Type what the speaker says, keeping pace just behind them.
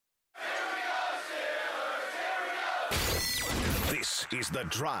This is The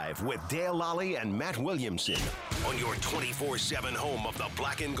Drive with Dale Lally and Matt Williamson on your 24/7 home of the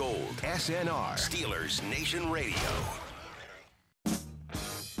black and gold. SNR, Steelers Nation Radio.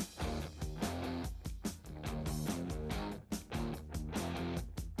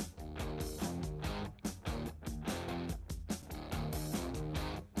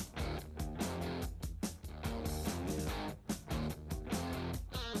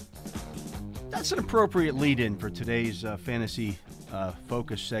 That's an appropriate lead-in for today's fantasy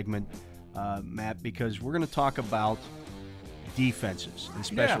focus segment, Matt, because we're going to talk about defenses and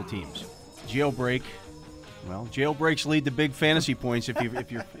special teams. Jailbreak. Well, jailbreaks lead to big fantasy points if you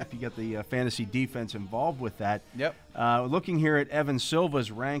get the fantasy defense involved with that. Yep. Looking here at Evan Silva's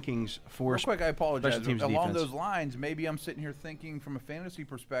rankings for Real quick, I apologize. special teams Along defense. those lines, maybe I'm sitting here thinking from a fantasy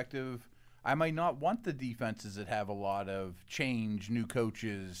perspective, I might not want the defenses that have a lot of change, new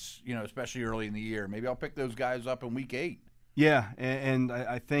coaches, especially early in the year. Maybe I'll pick those guys up in week 8. Yeah, and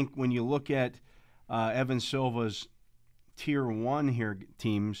I think when you look at Evan Silva's Tier 1 here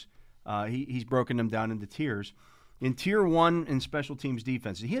teams, he's broken them down into tiers. In Tier 1 in special teams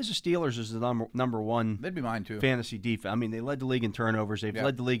defense, he has the Steelers as the number one They'd be mine too. fantasy defense. I mean, they led the league in turnovers. They've Yep.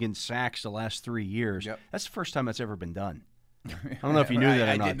 led the league in sacks the last 3 years. Yep. That's the first time that's ever been done. I don't know if you knew that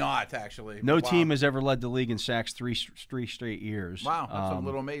or I not. did not, actually. No Wow. team has ever led the league in sacks three straight years. Wow, that's a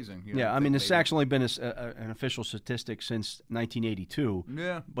little amazing. Yeah, I mean, the sacks only been an official statistic since 1982.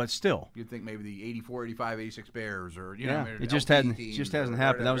 Yeah. But still. You'd think maybe the 84, 85, 86 Bears or, It just LP hadn't teams hasn't or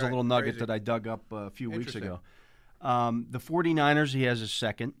happened. That was a whatever. little nugget Crazy. that I dug up a few weeks Interesting. ago. The 49ers, he has his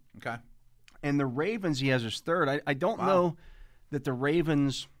second. Okay. And the Ravens, he has his third. I don't know that the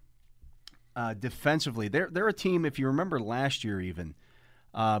Ravens defensively, they're a team, if you remember last year even,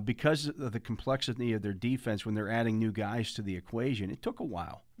 because of the complexity of their defense when they're adding new guys to the equation, it took a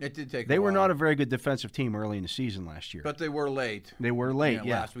while. It did take They a were while. not a very good defensive team early in the season last year. But they were late. They were late,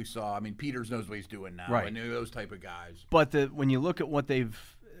 yeah. Last we saw, Peters knows what he's doing now. Right. I knew those type of guys. But when you look at what they've,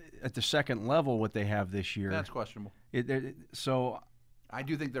 at the second level, what they have this year. That's questionable. So I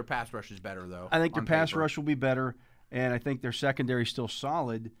do think their pass rush is better, though. I think their on pass paper. rush will be better, and I think their secondary is still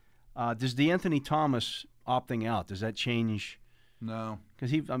solid. Does DeAnthony Thomas opting out, does that change? No.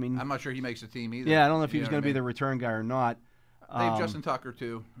 Because I'm not sure he makes the team either. Yeah, I don't know if he You was know going to what be the return guy or not. They have Justin Tucker,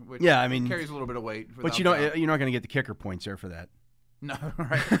 too, which Yeah, I mean- carries a little bit of weight. But without doubt. you're not going to get the kicker points there for that. No,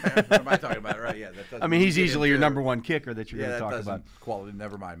 right. What am I talking about? Right, yeah. That doesn't I mean, he's get easily your into- number one kicker that you're Yeah, going to that talk doesn't about. quality.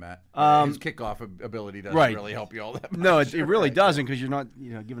 Never mind, Matt. Um, His kickoff ability doesn't right. really help you all that much. No, it really Right. doesn't because you're not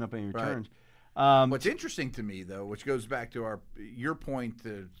giving up any Right. returns. What's interesting to me, though, which goes back to your point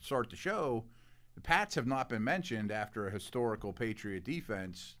to start the show, the Pats have not been mentioned after a historical Patriot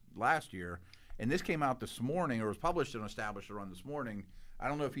defense last year. And this came out this morning, or was published and established around this morning. I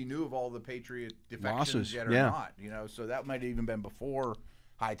don't know if he knew of all the Patriot defections Losses, yet or yeah. not. So that might have even been before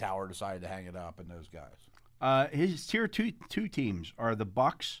Hightower decided to hang it up and those guys. His tier two teams are the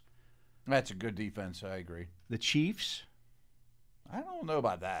Bucks, That's a good defense. I agree. the Chiefs. I don't know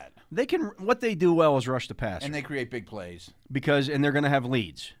about that. What they do well is rush the passer. And they create big plays. And they're going to have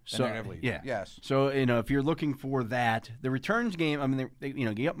leads. And they're gonna have leads. Yeah. Yes. So if you're looking for that, the returns game. I mean,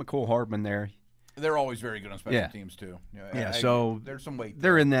 you got McCole Hardman there. They're always very good on special Yeah. teams too. So there's some weight.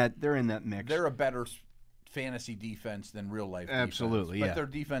 They're in that mix. They're a better fantasy defense than real life. Absolutely, defense. yeah. But their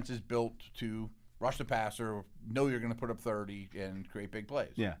defense is built to rush the passer, know you're going to put up 30, and create big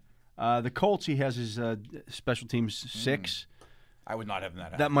plays. Yeah. The Colts, he has his special teams 6. I would not have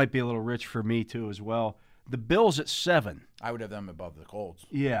that. That might be a little rich for me too as well. The Bills at 7. I would have them above the Colts.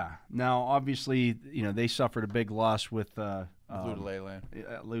 Yeah. Now, obviously, they suffered a big loss with Ludulele.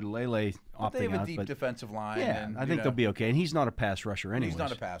 Ludulele But they opting have a out. deep But defensive line. yeah, and, I think they'll be okay. And he's not a pass rusher anyway. He's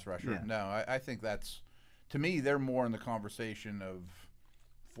not a pass rusher. Yeah. No, I think that's, to me, they're more in the conversation of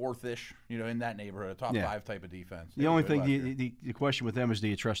fourth-ish, in that neighborhood, a top 5 type of defense. The only thing, the question with them is, do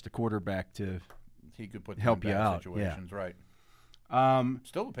you trust the quarterback to he could put help them in you bad out? situations, right?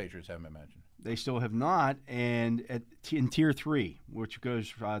 Still, the Patriots haven't been mentioned. They still have not. And in Tier 3, which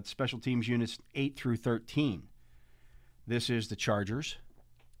goes special teams units 8 through 13, this is the Chargers.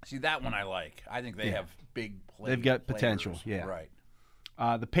 See, that one I like. I think they have big players. They've got potential, yeah. Right.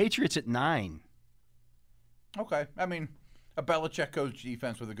 The Patriots at 9. Okay. I mean, a Belichick coach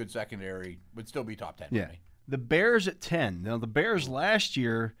defense with a good secondary would still be top 10 Yeah. for me. The Bears at 10. Now, the Bears last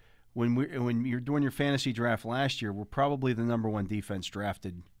year, when you're doing your fantasy draft last year, were probably the number 1 defense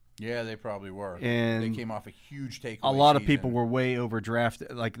drafted. Yeah, they probably were. And they came off a huge takeaway. A lot of season. people were way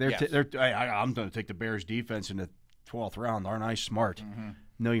overdrafted. Like Yes. I'm going to take the Bears defense in the 12th round. Aren't I smart? Mm-hmm.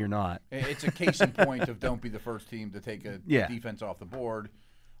 No, you're not. It's a case in point of don't be the first team to take a Yeah. defense off the board.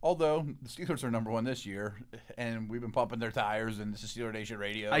 Although the Steelers are number 1 this year, and we've been pumping their tires, and this is Steeler Nation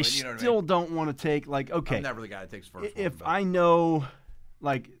Radio. I and you know what still I mean? don't want to take, like, okay. I'm never the guy that takes first If one, I know,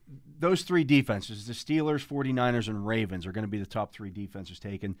 like, those 3 defenses, the Steelers, 49ers, and Ravens are going to be the top 3 defenses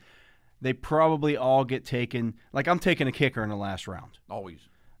taken. They probably all get taken. Like, I'm taking a kicker in the last round. Always.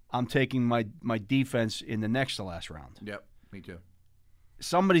 I'm taking my defense in the next to last round. Yep, me too.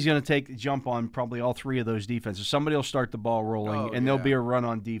 Somebody's going to jump on probably all 3 of those defenses. Somebody will start the ball rolling, and there'll be a run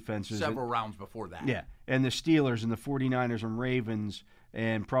on defenses. Several rounds before that. Yeah, and the Steelers and the 49ers and Ravens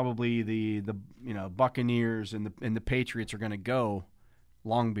and probably the Buccaneers and the Patriots are going to go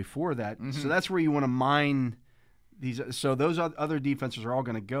long before that. Mm-hmm. So that's where you want to mine these. So those other defenses are all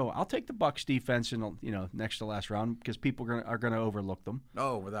going to go. I'll take the Bucs defense in next to last round because people are going to overlook them.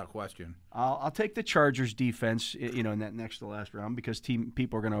 Oh, without question. I'll take the Chargers defense, in that next to last round because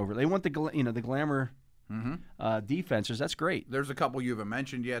people are going to They want the glamour defenses. That's great. There's a couple you haven't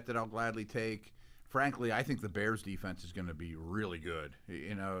mentioned yet that I'll gladly take. Frankly, I think the Bears defense is going to be really good.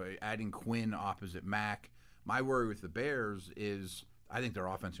 Adding Quinn opposite Mack. My worry with the Bears is I think their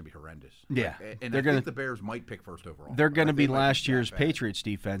offense is going to be horrendous. Yeah. And I think the Bears might pick first overall. They're going to be last year's Patriots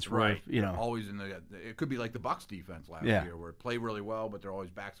defense. Right. Where, always it could be like the Bucs defense last year where it played really well, but they're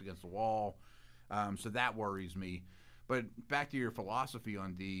always backs against the wall. So that worries me. But back to your philosophy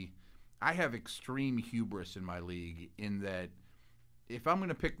on D, I have extreme hubris in my league in that if I'm going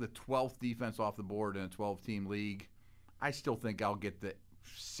to pick the 12th defense off the board in a 12-team league, I still think I'll get the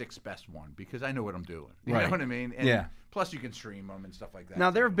 6th best one because I know what I'm doing. You know what I mean? And plus, you can stream them and stuff like that.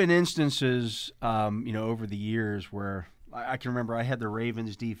 Now, there have been instances, over the years where I can remember I had the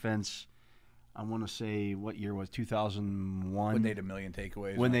Ravens defense. I want to say what year was 2001 when they had a million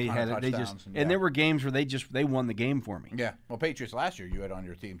takeaways. When they had it, and there were games where they won the game for me. Yeah. Well, Patriots last year you had on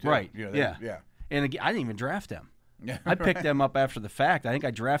your team too. Right. Yeah. And again, I didn't even draft them. I picked them up after the fact. I think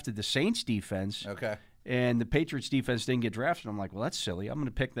I drafted the Saints defense. Okay. And the Patriots defense didn't get drafted. I'm like, well, that's silly. I'm going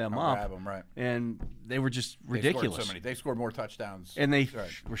to pick them up. Grab them, right. And they were just ridiculous. They scored more touchdowns. And they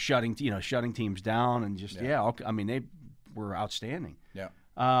were shutting teams down and just they were outstanding.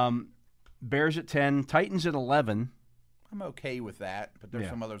 Yeah. Bears at 10, Titans at 11. I'm okay with that, but there's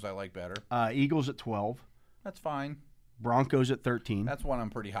some others I like better. Eagles at 12. That's fine. Broncos at 13. That's one I'm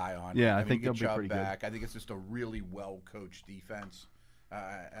pretty high on. Yeah, I think they'll be pretty good. I think it's just a really well-coached defense.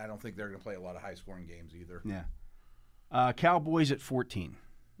 I don't think they're going to play a lot of high-scoring games either. Yeah. Cowboys at 14.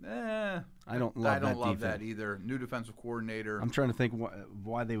 I don't love that either. New defensive coordinator. I'm trying to think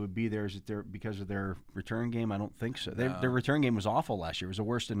why they would be there. Is it because of their return game? I don't think so. Their return game was awful last year. It was the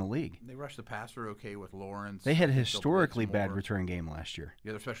worst in the league. They rushed the passer okay with Lawrence. They had a historically bad return game last year.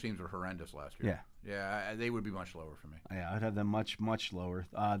 Yeah, their special teams were horrendous last year. Yeah, they would be much lower for me. Yeah, I'd have them much, much lower.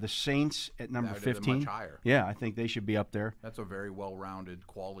 The Saints at number 15. Much higher. Yeah, I think they should be up there. That's a very well-rounded,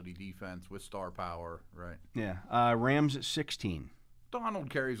 quality defense with star power, right? Yeah. Rams at 16. Donald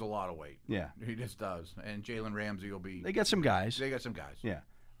carries a lot of weight. Yeah. He just does. And Jalen Ramsey will be... They got some guys. Yeah.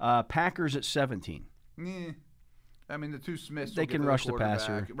 Packers at 17. Yeah. I mean, the two Smiths... They can rush the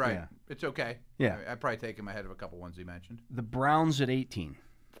passer. Right. Yeah. It's okay. Yeah. I'd probably take him ahead of a couple ones he mentioned. The Browns at 18.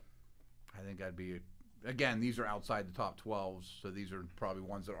 I think I'd be... Again, these are outside the top 12s, so these are probably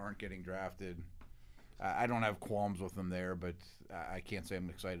ones that aren't getting drafted. I don't have qualms with them there, but I can't say I'm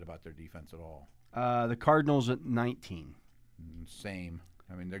excited about their defense at all. The Cardinals at 19. Same.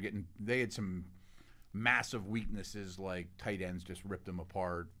 I mean, they had some massive weaknesses like tight ends just ripped them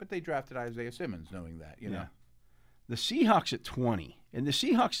apart, but they drafted Isaiah Simmons knowing that, you know. The Seahawks at 20. And the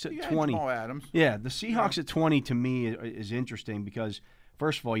Seahawks at 20. Jamal Adams. Yeah, the Seahawks at 20 to me is interesting because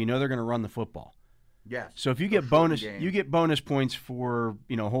first of all, they're going to run the football. Yes. So if you get bonus points for,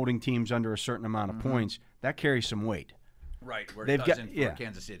 holding teams under a certain amount of points, that carries some weight. Right, where it doesn't for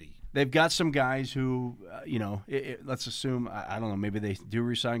Kansas City. They've got some guys who, let's assume, I don't know, maybe they do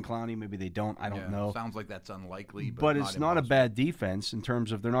re-sign Clowney, maybe they don't, I don't know. Sounds like that's unlikely. But it's not a bad defense in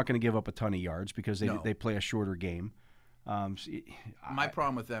terms of they're not going to give up a ton of yards because they play a shorter game. My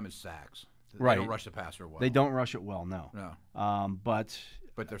problem with them is sacks. They don't rush the passer well. They don't rush it well, no.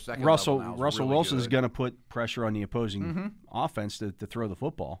 But their second Russell really Wilson is going to put pressure on the opposing offense to throw the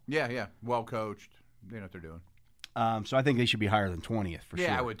football. Yeah. Well coached. They know what they're doing. So I think they should be higher than 20th for sure.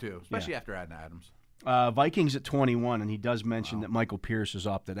 Yeah, I would too, especially after adding Adams. Vikings at 21, and he does mention that Michael Pierce has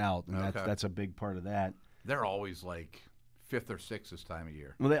opted out, and that's a big part of that. They're always like 5th or 6th this time of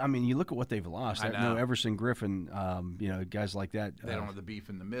year. Well, you look at what they've lost. I know. Everson Griffin, guys like that. They don't have the beef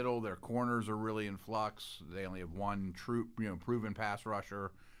in the middle. Their corners are really in flux. They only have one true, proven pass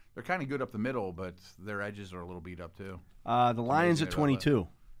rusher. They're kind of good up the middle, but their edges are a little beat up too. The Lions at 22.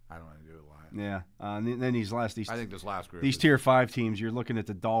 I don't want to do it live. Yeah. And then these I think this last group. These Tier 5 teams, you're looking at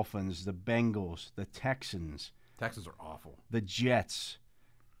the Dolphins, the Bengals, the Texans. Texans are awful. The Jets,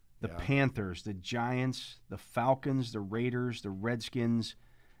 the Panthers, the Giants, the Falcons, the Raiders, the Redskins,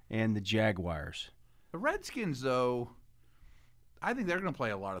 and the Jaguars. The Redskins, though, I think they're going to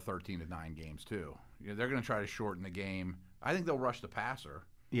play a lot of 13-9 games, too. They're going to try to shorten the game. I think they'll rush the passer.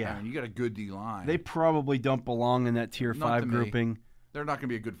 Yeah. I mean, you got a good D-line. They probably don't belong in that Tier 5 grouping. They're not going to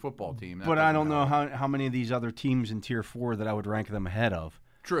be a good football team. But I don't know how many of these other teams in Tier 4 that I would rank them ahead of.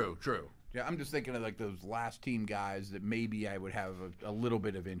 True. Yeah, I'm just thinking of like those last team guys that maybe I would have a little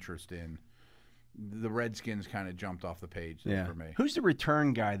bit of interest in. The Redskins kind of jumped off the page for me. Who's the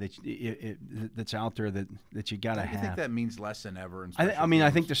return guy that's out there that you got to have? I think that means less than ever. I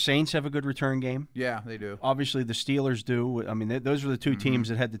think the Saints have a good return game. Yeah, they do. Obviously, the Steelers do. I mean, those were the two teams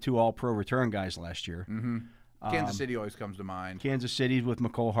that had the two All-Pro return guys last year. Mm-hmm. Kansas City always comes to mind. Kansas City with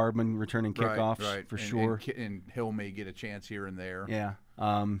McCole Hardman returning kickoffs for sure. And Hill may get a chance here and there. Yeah.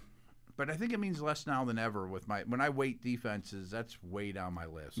 But I think it means less now than ever with when I weight defenses. That's way down my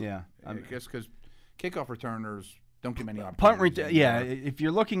list. Yeah, I guess because kickoff returners don't get many opportunities. If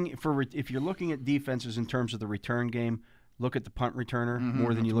you're looking at defenses in terms of the return game, look at the punt returner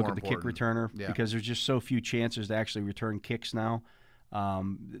more than you look at the kick returner because there's just so few chances to actually return kicks now.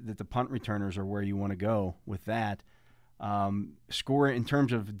 That the punt returners are where you want to go with that. Scoring in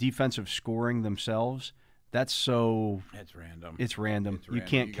terms of defensive scoring themselves, that's random. It's random. You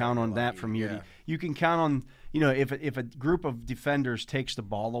can't count on that from year. You can count on if a group of defenders takes the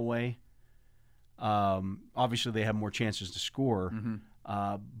ball away. Obviously, they have more chances to score,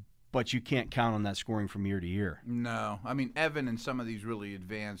 but you can't count on that scoring from year to year. No, I mean Evan and some of these really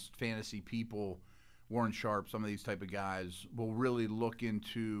advanced fantasy people. Warren Sharp, some of these type of guys will really look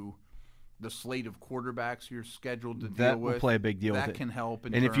into the slate of quarterbacks you're scheduled to deal with. That will play a big deal with it. That can help.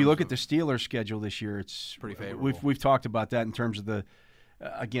 And if you look at the Steelers' schedule this year, it's pretty favorable. We've talked about that in terms of the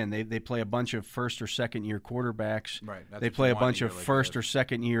again, they play a bunch of first or second year quarterbacks. Right. They play a bunch of first or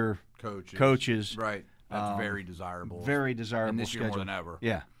second year coaches. Right. That's very desirable. Very desirable and this schedule. year more than ever.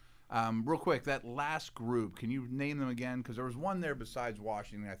 Yeah. Real quick, that last group, can you name them again? Because there was one there besides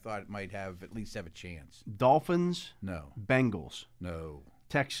Washington I thought might at least have a chance. Dolphins. No. Bengals. No.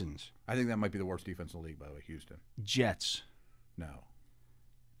 Texans. I think that might be the worst defense in the league, by the way, Houston. Jets. No.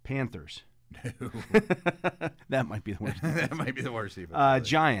 Panthers. No. That might be the worst. That might be the worst defense.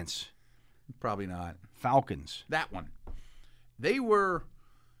 Giants. Probably not. Falcons. That one. They were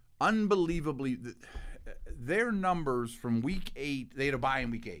unbelievably... Their numbers from week 8, they had a bye in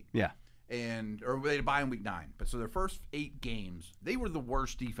week 8. Yeah. Or they had a bye in week 9. But so their first 8 games, they were the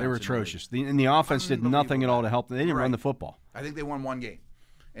worst defense. They were atrocious. And the offense did nothing at all to help them. They didn't run the football. I think they won one game.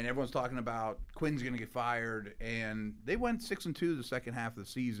 And everyone's talking about Quinn's going to get fired. And they went 6-2 the second half of the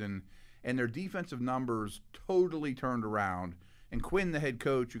season. And their defensive numbers totally turned around. And Quinn, the head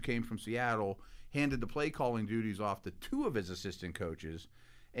coach who came from Seattle, handed the play calling duties off to 2 of his assistant coaches.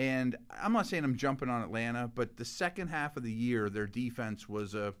 And I'm not saying I'm jumping on Atlanta, but the second half of the year, their defense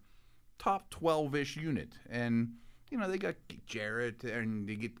was a top 12-ish unit. And, they got Jarrett and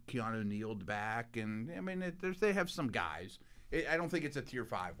they get Keanu Neal back. And, I mean, they have some guys. I don't think it's a Tier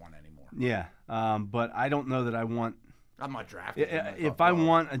 5 one anymore. Yeah, but I don't know that I want – I'm not drafting if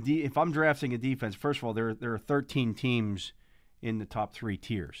I'm drafting a defense, first of all, there are 13 teams in the top 3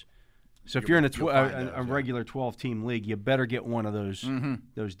 tiers. So if you're in a regular 12-team league, you better get one of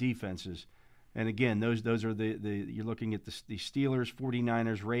those defenses. And again, those are the you're looking at the Steelers,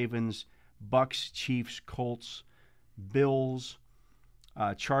 49ers, Ravens, Bucks, Chiefs, Colts, Bills,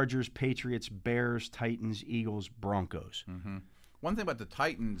 Chargers, Patriots, Bears, Titans, Eagles, Broncos. Mm-hmm. One thing about the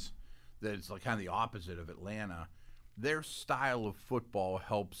Titans that is like kind of the opposite of Atlanta. Their style of football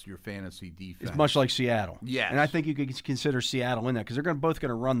helps your fantasy defense. It's much like Seattle. Yes. And I think you could consider Seattle in that because they're both going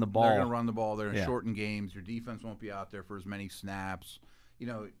to run the ball. They're going to run the ball. They're going to shorten games. Your defense won't be out there for as many snaps. You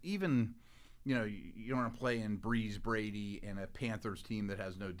don't want to play in Breeze Brady and a Panthers team that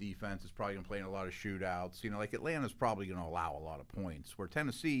has no defense is probably going to play in a lot of shootouts. Like Atlanta's probably going to allow a lot of points, where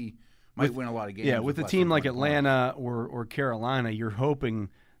Tennessee might win a lot of games. Yeah, with a team like Atlanta or Carolina, you're hoping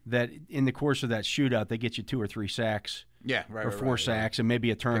 – that in the course of that shootout, they get you 2 or 3 sacks, or 4 sacks, and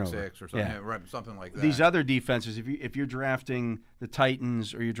maybe a turnover, Pick 6 or something, something like that. These other defenses, if you're drafting the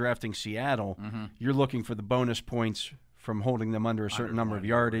Titans or you're drafting Seattle, you're looking for the bonus points from holding them under a certain number of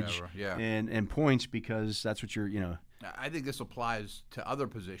yardage and points because that's what you're. I think this applies to other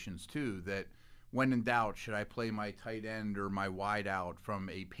positions too. That when in doubt, should I play my tight end or my wide out from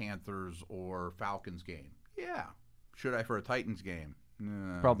a Panthers or Falcons game? Yeah. Should I for a Titans game?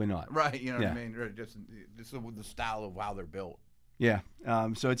 Probably not. Right, what I mean? Just the style of how they're built. Yeah.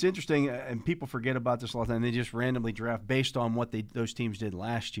 So it's interesting, and people forget about this a lot of time. They just randomly draft based on what those teams did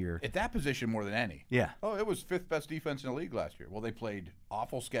last year. At that position more than any. Yeah. Oh, it was 5th best defense in the league last year. Well, they played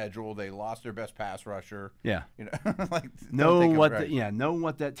awful schedule. They lost their best pass rusher. Yeah. You know, like know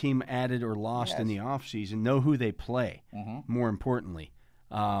what that team added or lost in the offseason. Know who they play. More importantly,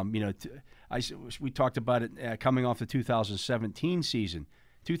 we talked about it coming off the 2017 season.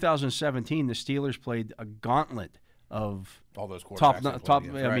 2017, the Steelers played a gauntlet of all those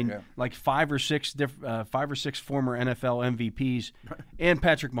quarterbacks. Like five or six former NFL MVPs and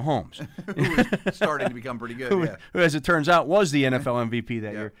Patrick Mahomes, who was starting to become pretty good. Who, as it turns out, was the NFL MVP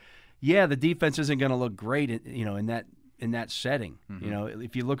that year. Yeah, the defense isn't going to look great, in that setting.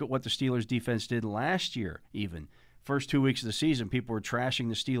 If you look at what the Steelers defense did last year, even first 2 weeks of the season, people were trashing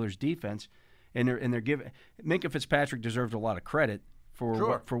the Steelers defense, and they're giving Minkah Fitzpatrick deserved a lot of credit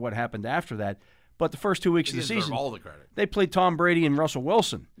for what happened after that. But the first 2 weeks of the season, all the credit. They played Tom Brady and Russell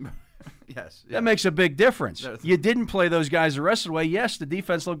Wilson. Yes. That makes a big difference. You didn't play those guys the rest of the way. Yes, the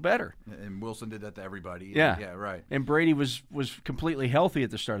defense looked better. And Wilson did that to everybody. Yeah, right. And Brady was completely healthy at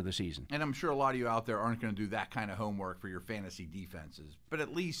the start of the season. And I'm sure a lot of you out there aren't going to do that kind of homework for your fantasy defenses. But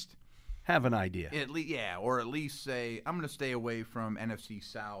at least have an idea. Or at least say, I'm going to stay away from NFC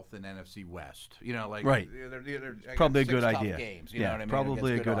South and NFC West. Right. They're probably a good idea. Games, you know what I mean?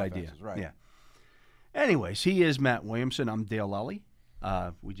 Probably a good idea. Right. Yeah. Anyways, he is Matt Williamson. I'm Dale Lally.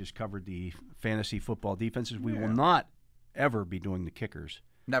 We just covered the fantasy football defenses. We will not ever be doing the kickers.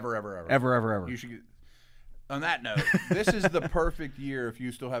 Never, ever, ever. Ever, ever, ever. You should. On that note, this is the perfect year if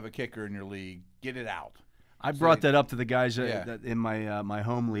you still have a kicker in your league. Get it out. I brought that up to the guys that in my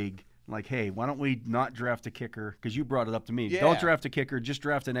home league. Like, hey, why don't we not draft a kicker? Because you brought it up to me. Yeah. Don't draft a kicker. Just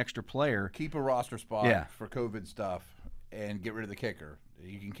draft an extra player. Keep a roster spot for COVID stuff and get rid of the kicker.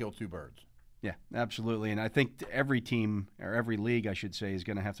 You can kill 2 birds. Yeah, absolutely. And I think every team, or every league, I should say, is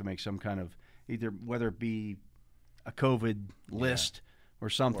going to have to make some kind of whether it be a COVID list or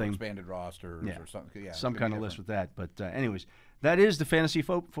something. Or expanded rosters or something. Yeah, some kind of list with that. But anyways, that is the Fantasy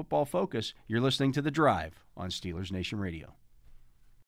Football Focus. You're listening to The Drive on Steelers Nation Radio.